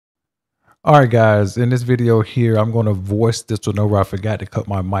All right, guys, in this video here, I'm going to voice this whenever I forgot to cut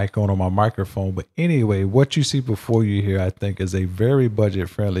my mic on my microphone. But anyway, what you see before you here, I think, is a very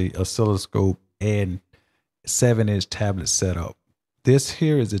budget-friendly oscilloscope and 7-inch tablet setup. This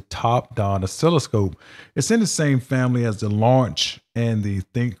here is a top-down oscilloscope. It's in the same family as the Launch and the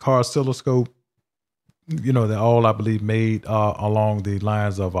Think Car oscilloscope. You know, they're all, I believe, made along the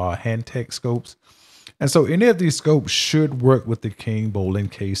lines of Handtech scopes. And so any of these scopes should work with the Kingbolen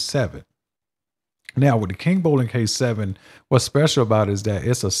K7. Now, with the Kingbolen K7, what's special about it is that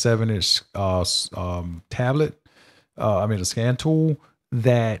it's a 7-inch tablet. A scan tool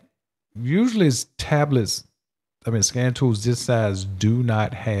that usually is tablets. Scan tools this size do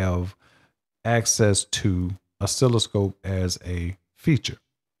not have access to oscilloscope as a feature.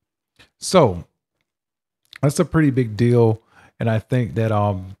 So that's a pretty big deal. And I think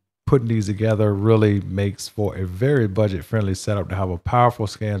that putting these together really makes for a very budget friendly setup to have a powerful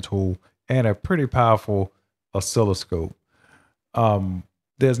scan tool and a pretty powerful oscilloscope.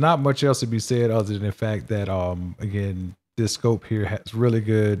 There's not much else to be said other than the fact that, again, this scope here has really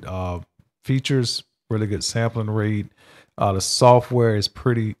good features, really good sampling rate. The software is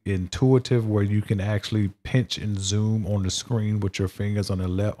pretty intuitive where you can actually pinch and zoom on the screen with your fingers on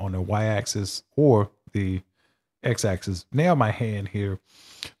the y-axis or the x-axis. Now my hand here.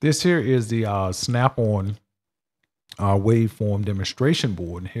 This here is the Snap-on waveform demonstration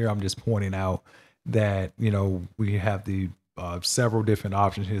board. And here I'm just pointing out that, you know, we have the several different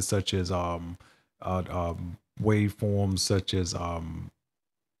options here, such as waveforms, such as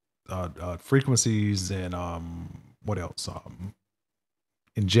frequencies, and what else?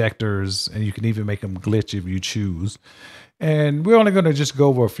 Injectors, and you can even make them glitch if you choose. And we're only going to just go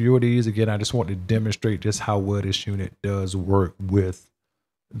over a few of these. Again, I just want to demonstrate just how well this unit does work with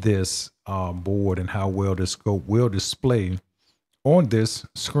this board and how well this scope will display on this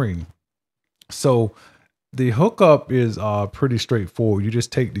screen. So the hookup is pretty straightforward. You just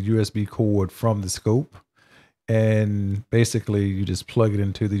take the USB cord from the scope and basically you just plug it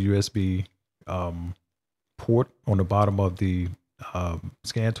into the USB port on the bottom of the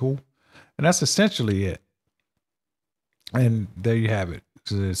scan tool, and that's essentially it. And there you have it.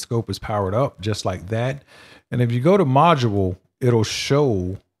 So the scope is powered up just like that. And if you go to module, it'll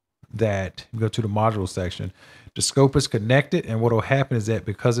show that you go to the module section, the scope is connected, and what will happen is that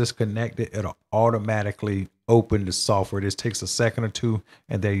because it's connected, it'll automatically open the software. This takes a second or two,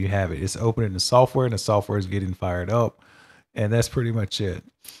 and there you have it. It's opening the software, and the software is getting fired up, and that's pretty much it.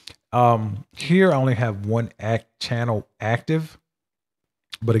 Here I only have one channel active,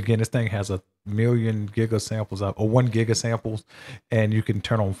 but again, this thing has a million giga samples or 1 giga samples, and you can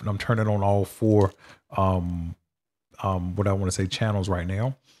turn on. I'm turning on all four. What I want to say channels right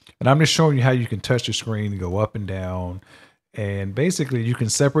now. And I'm just showing you how you can touch the screen and go up and down. And basically you can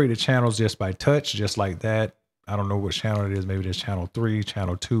separate the channels just by touch, just like that. I don't know what channel it is. Maybe there's channel 3,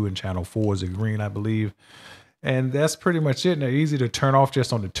 channel 2, and channel 4 is the green, I believe. And that's pretty much it. And they're easy to turn off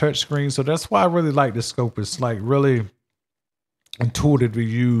just on the touch screen. So that's why I really like this scope. It's like really intuitive to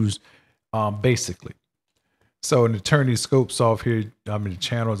use basically. So to turn these scopes off here, the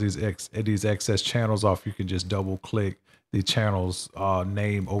channels, these excess channels off, you can just double click the channel's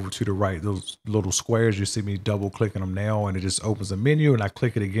name over to the right. Those little squares, you see me double clicking them now, and it just opens a menu, and I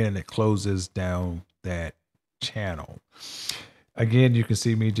click it again and it closes down that channel. Again, you can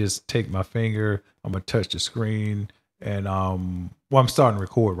see me just take my finger, I'm gonna touch the screen, and I'm starting to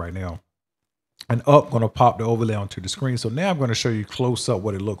record right now. And up, going to pop the overlay onto the screen. So now I'm going to show you close up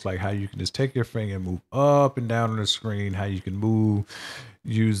what it looks like, how you can just take your finger and move up and down on the screen, how you can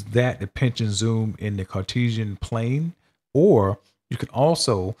use that to pinch and zoom in the Cartesian plane. Or you can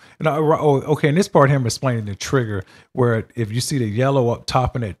also, in this part here, I'm explaining the trigger, where if you see the yellow up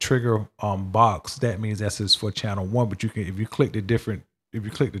top in that trigger box, that means that's just for channel 1. But you can, if you click the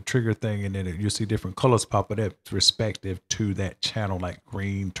trigger thing, and then you'll see different colors pop up that's respective to that channel, like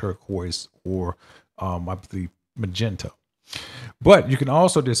green, turquoise, or I believe magenta. But you can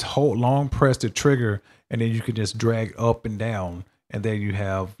also just long press the trigger, and then you can just drag up and down, and then you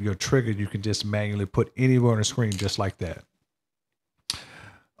have your trigger. You can just manually put anywhere on the screen just like that.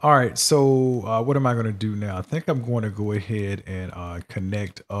 All right, so what am I going to do now? I think I'm going to go ahead and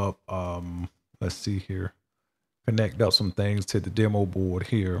connect up. Let's see here. Connect up some things to the demo board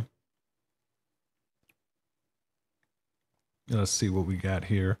here. Let's see what we got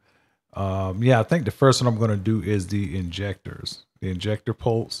here. Yeah, I think the first one I'm going to do is the injectors, the injector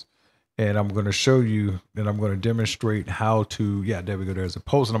pulse. And I'm going to show you, and I'm going to demonstrate how to, yeah, there we go. There's a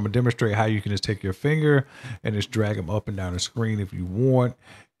pulse, and I'm going to demonstrate how you can just take your finger and just drag them up and down the screen if you want.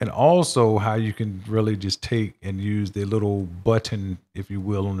 and also how you can really just take and use the little button, if you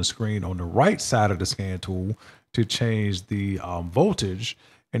will, on the screen on the right side of the scan tool to change the voltage.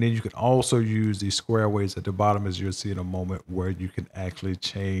 And then you can also use these square waves at the bottom, as you'll see in a moment, where you can actually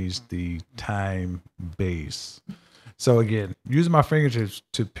change the time base. So again, using my fingertips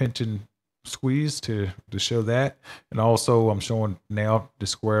to pinch and squeeze to show that. And also I'm showing now the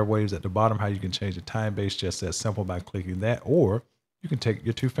square waves at the bottom, how you can change the time base just that simple by clicking that. Or you can take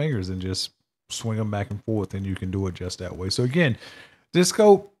your two fingers and just swing them back and forth, and you can do it just that way. So again, this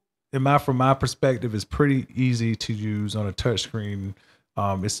scope, from my perspective, is pretty easy to use on a touch screen.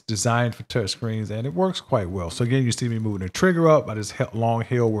 It's designed for touch screens, and it works quite well. So again, you see me moving the trigger up. I just long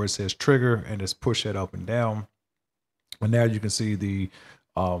held where it says trigger and just push it up and down. And now you can see the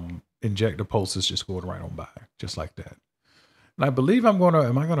injector pulses just going right on by, just like that. And I believe am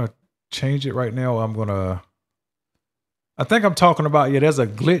I gonna change it right now? I think I'm talking about, there's a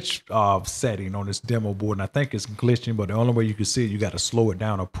glitch setting on this demo board, and I think it's glitching, but the only way you can see it, you got to slow it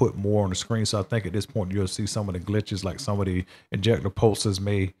down or put more on the screen. So I think at this point, you'll see some of the glitches, like some of the injector pulses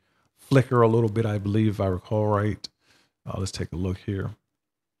may flicker a little bit, I believe, if I recall right. Let's take a look here.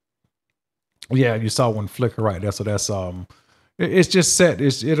 Yeah, you saw one flicker right there. So that's it's just set.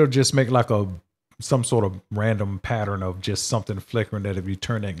 It'll just make like some sort of random pattern of just something flickering, that if you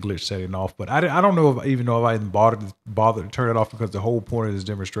turn that glitch setting off. But I don't know if I even bothered to turn it off, because the whole point of this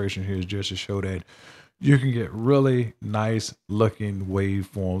demonstration here is just to show that you can get really nice looking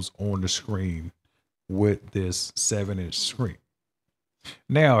waveforms on the screen with this 7-inch screen.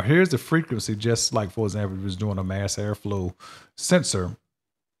 Now here's the frequency, just like, for example, if it was doing a mass airflow sensor.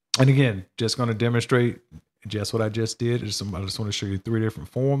 And again, just going to demonstrate just what I just did. I just want to show you 3 different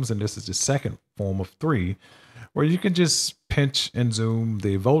forms, and this is the second form of 3, where you can just pinch and zoom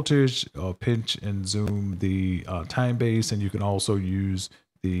the voltage, or pinch and zoom the time base, and you can also use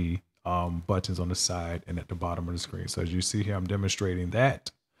the buttons on the side and at the bottom of the screen. So as you see here, I'm demonstrating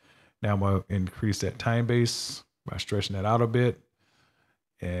that. Now I'm going to increase that time base by stretching that out a bit,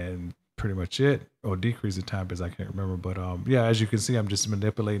 and pretty much it, or decrease the time base, I can't remember. But yeah, as you can see, I'm just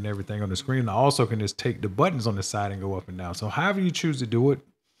manipulating everything on the screen. I also can just take the buttons on the side and go up and down. So however you choose to do it,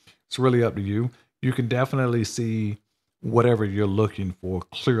 it's really up to you. You can definitely see whatever you're looking for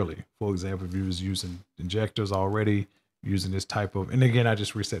clearly. For example, if you was using injectors already, using this type of, and again, I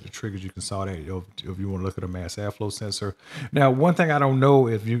just reset the triggers. You can saw that if you want to look at a mass airflow sensor. Now, one thing I don't know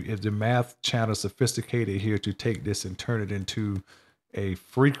if the math channel is sophisticated here to take this and turn it into a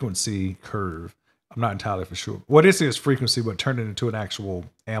frequency curve. I'm not entirely for sure. Well, this is frequency, but turn it into an actual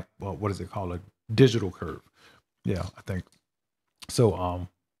amp. What is it called? A digital curve. Yeah, I think. So, all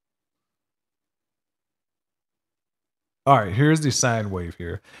right, here's the sine wave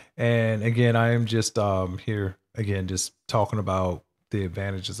here. And again, I am just here again, just talking about the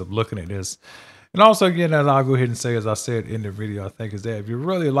advantages of looking at this. And also, again, as I'll go ahead and say, as I said in the video, I think is that if you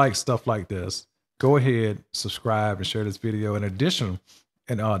really like stuff like this, go ahead, subscribe, and share this video. In addition,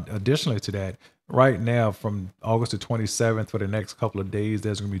 additionally to that, right now from August the 27th, for the next couple of days,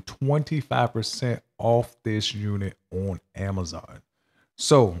 there's going to be 25% off this unit on Amazon.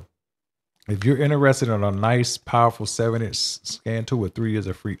 So if you're interested in a nice, powerful 7-inch scan tool with 3 years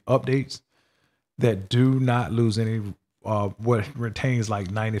of free updates that do not lose any, what retains like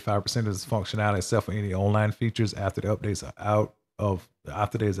 95% of its functionality, except for any online features after the updates are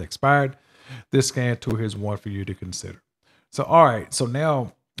after they is expired, this scan tool is one for you to consider. So, all right. So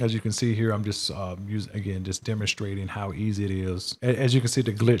now, as you can see here, I'm just just demonstrating how easy it is. As you can see,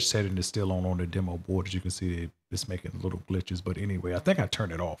 the glitch setting is still on the demo board. As you can see, it's making little glitches. But anyway, I think I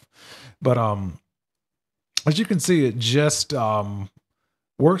turned it off. But as you can see, it just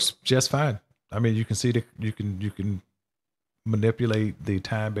works just fine. I mean, you can see that you can manipulate the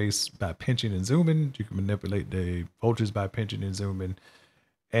time base by pinching and zooming. You can manipulate the voltage by pinching and zooming.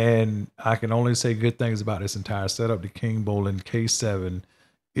 And I can only say good things about this entire setup. The Kingbolen K7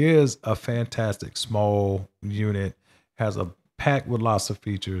 is a fantastic small unit, has a packed with lots of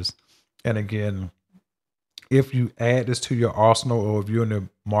features. And again, if you add this to your arsenal, or if you're in the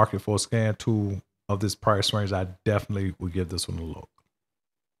market for a scan tool of this price range, I definitely would give this one a look.